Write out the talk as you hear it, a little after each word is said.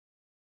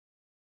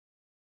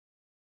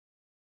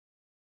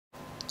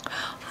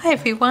Hi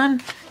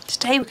everyone,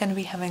 today we're going to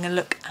be having a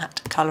look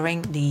at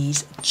colouring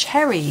these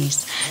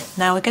cherries.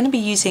 Now we're going to be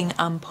using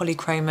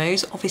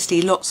polychromos,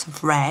 obviously lots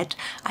of red.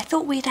 I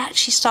thought we'd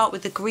actually start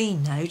with the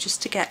green though,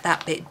 just to get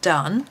that bit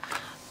done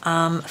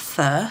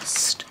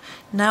first.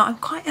 Now I'm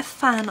quite a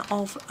fan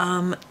of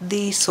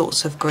these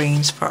sorts of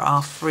greens for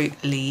our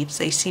fruit leaves.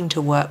 They seem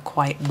to work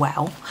quite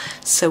well.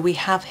 So we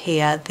have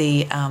here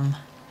the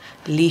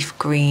leaf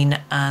green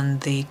and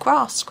the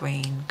grass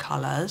green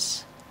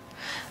colours.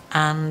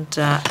 And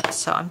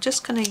so I'm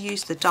just going to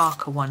use the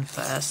darker one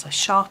first. I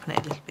sharpen it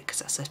a little bit because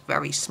that's a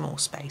very small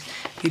space.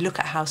 If you look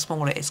at how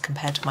small it is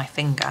compared to my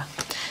finger.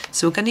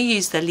 So we're going to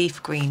use the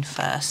leaf green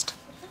first.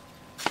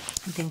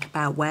 And think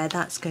about where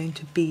that's going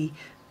to be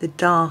the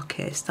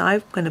darkest.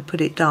 I'm going to put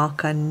it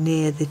darker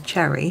near the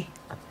cherry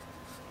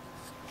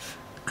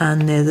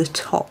and near the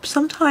top.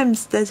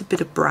 Sometimes there's a bit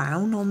of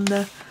brown on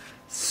the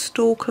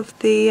stalk of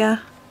the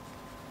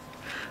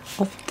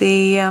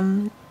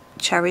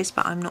cherries,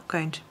 but I'm not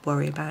going to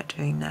worry about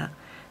doing that.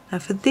 Now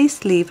for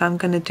this leaf I'm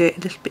going to do it a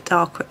little bit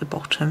darker at the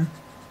bottom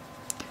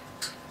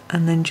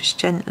and then just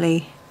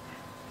gently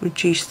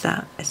reduce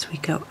that as we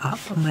go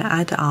up, and we'll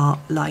add our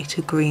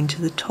lighter green to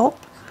the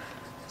top.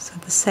 So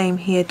the same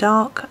here,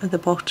 dark at the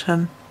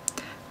bottom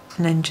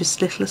and then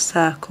just little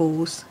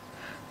circles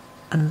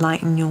and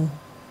lighten your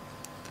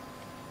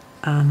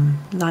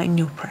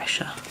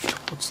pressure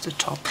towards the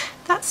top.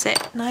 That's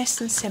it, nice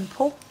and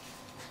simple.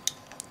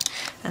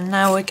 And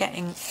now we're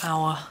getting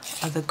our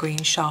other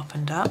green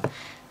sharpened up.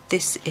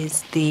 This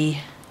is the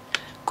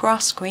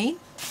grass green,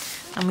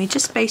 and we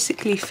just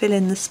basically fill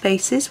in the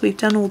spaces. We've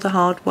done all the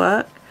hard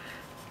work.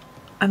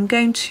 I'm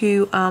going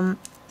to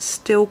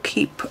still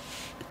keep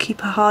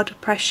a harder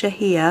pressure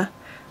here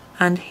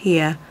and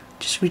here.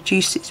 Just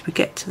reduce it as we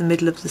get to the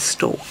middle of the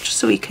stalk, just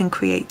so we can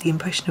create the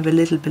impression of a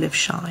little bit of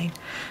shine.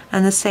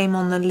 And the same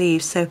on the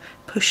leaves, so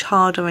push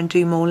harder and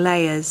do more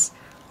layers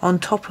on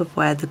top of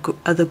where the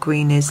other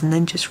green is, and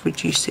then just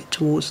reduce it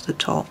towards the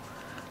top.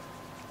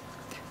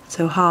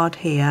 So hard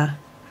here,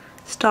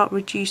 start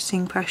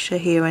reducing pressure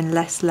here and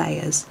less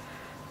layers,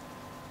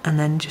 and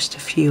then just a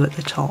few at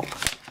the top.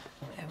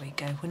 There we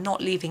go. We're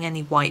not leaving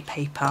any white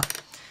paper,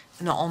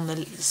 not on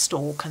the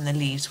stalk and the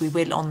leaves. We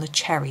will on the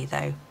cherry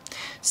though.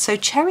 So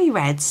cherry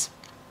reds,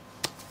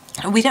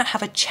 we don't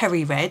have a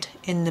cherry red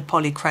in the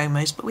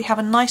polychromos, but we have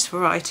a nice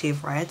variety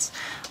of reds.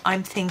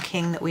 I'm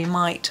thinking that we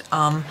might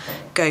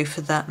go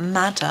for the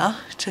madder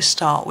to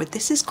start with.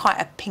 This is quite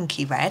a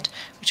pinky red,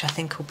 which I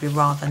think will be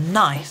rather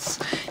nice.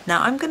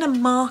 Now I'm going to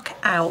mark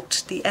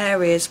out the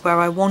areas where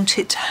I want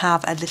it to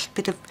have a little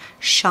bit of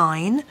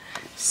shine.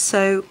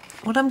 So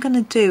what I'm going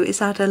to do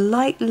is add a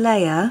light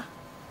layer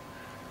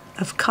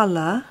of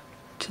colour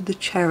to the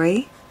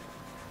cherry,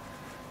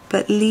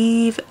 but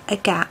leave a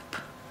gap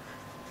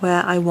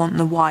where I want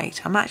the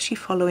white. I'm actually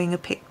following a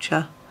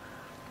picture,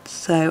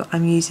 so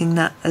I'm using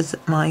that as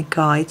my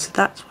guide. So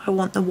that's where I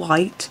want the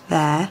white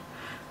there,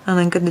 and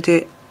I'm going to do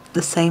it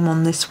the same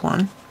on this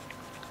one.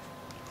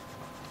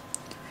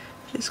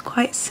 It's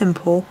quite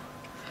simple,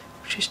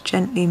 just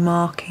gently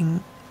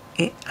marking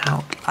it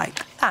out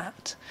like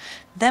that.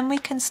 Then we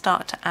can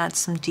start to add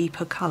some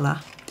deeper colour.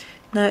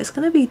 Now it's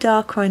going to be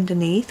darker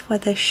underneath where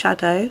there's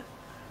shadow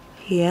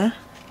here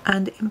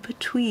and in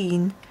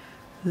between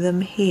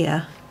them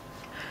here.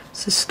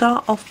 So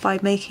start off by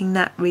making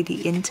that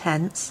really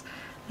intense,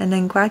 and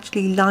then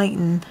gradually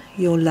lighten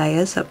your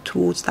layers up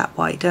towards that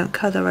white. Don't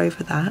colour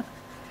over that.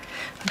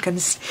 I'm going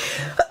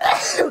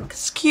to,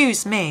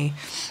 excuse me,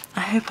 I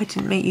hope I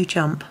didn't make you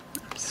jump.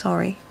 I'm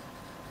sorry.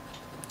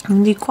 I'm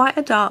going to do quite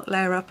a dark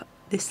layer up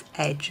this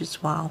edge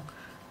as well,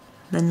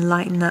 and then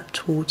lighten that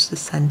towards the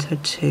centre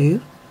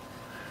too,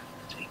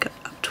 as we go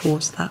up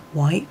towards that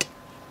white.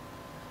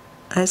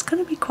 And it's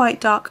going to be quite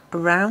dark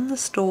around the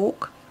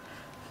stalk,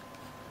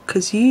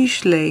 because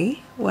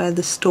usually where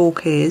the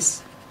stalk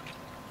is,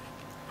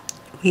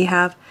 we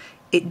have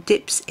it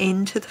dips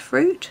into the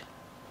fruit.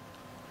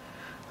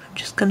 I'm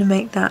just going to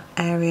make that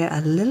area a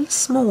little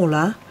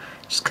smaller,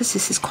 just because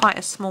this is quite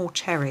a small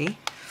cherry.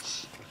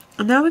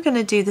 And now we're going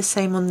to do the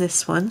same on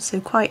this one, so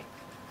quite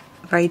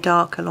very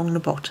dark along the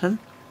bottom.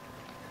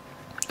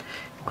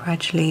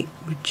 Gradually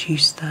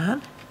reduce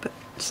that, but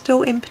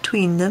still in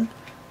between them,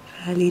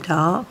 fairly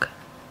dark.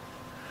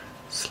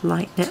 Just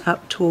lighten it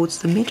up towards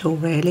the middle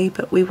really,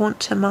 but we want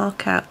to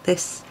mark out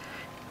this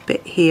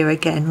bit here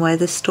again where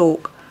the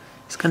stalk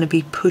is going to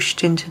be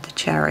pushed into the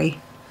cherry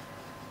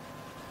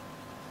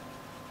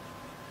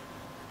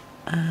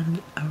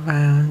and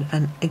around,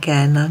 and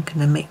again I'm going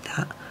to make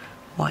that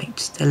white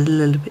just a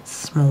little bit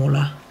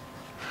smaller.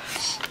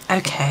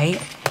 Okay,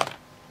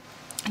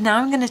 now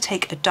I'm going to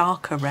take a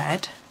darker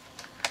red.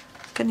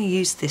 I'm going to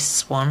use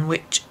this one,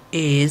 which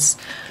is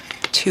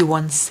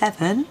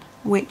 217,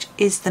 which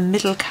is the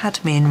Middle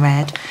Cadmium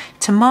Red,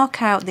 to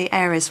mark out the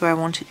areas where I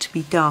want it to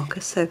be darker.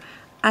 So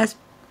as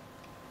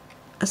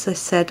I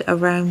said,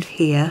 around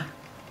here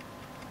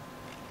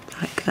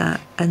like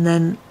that, and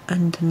then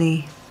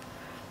underneath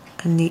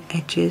and the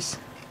edges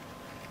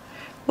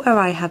where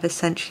I have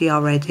essentially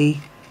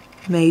already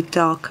made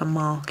darker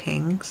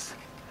markings,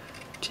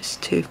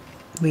 just to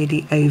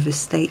really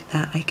overstate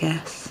that, I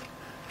guess.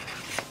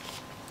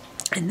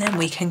 And then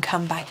we can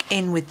come back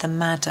in with the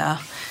madder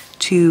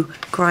to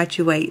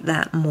graduate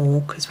that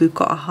more, because we've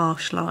got a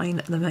harsh line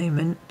at the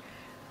moment.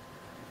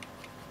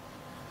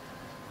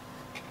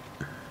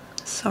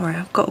 Sorry,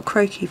 I've got a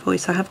croaky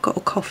voice. I have got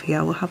a coffee.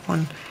 I will have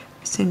one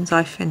as soon as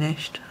I've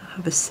finished. I'll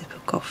have a sip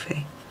of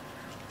coffee.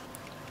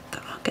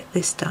 But I'll get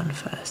this done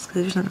first, because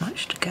there isn't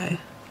much to go.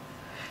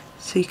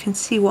 So you can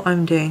see what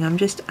I'm doing. I'm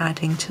just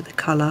adding to the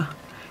colour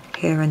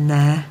here and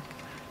there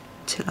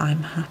till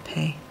I'm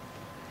happy.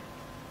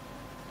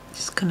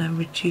 Just going to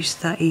reduce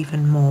that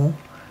even more,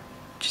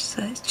 just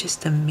so it's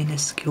just a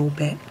minuscule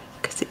bit,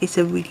 because it is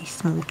a really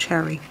small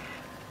cherry,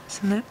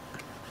 isn't it?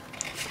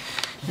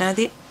 Now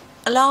the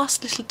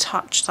last little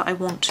touch that I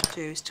want to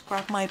do is to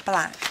grab my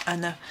black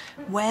and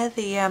where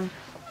these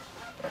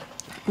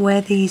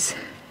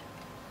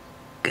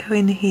go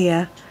in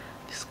here,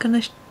 just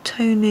going to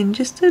tone in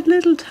just a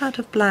little tad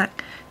of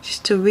black,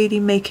 just to really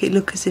make it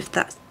look as if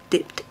that's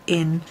dipped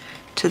in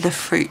to the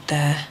fruit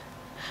there.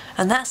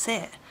 And that's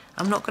it.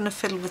 I'm not going to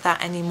fiddle with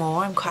that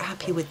anymore. I'm quite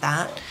happy with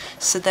that.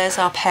 So there's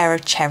our pair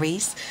of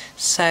cherries.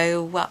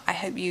 So well, I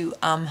hope you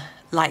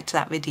liked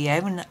that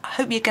video, and I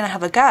hope you're going to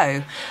have a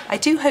go. I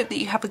do hope that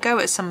you have a go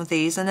at some of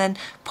these and then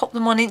pop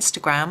them on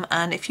Instagram.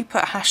 And if you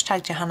put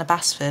hashtag Johanna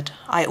Basford,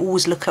 I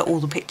always look at all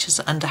the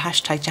pictures under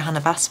hashtag Johanna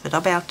Basford.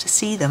 I'll be able to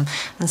see them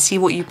and see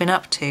what you've been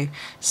up to.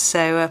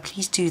 So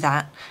please do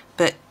that.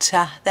 But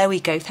there we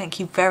go. Thank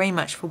you very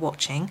much for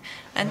watching,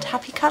 and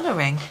happy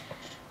colouring.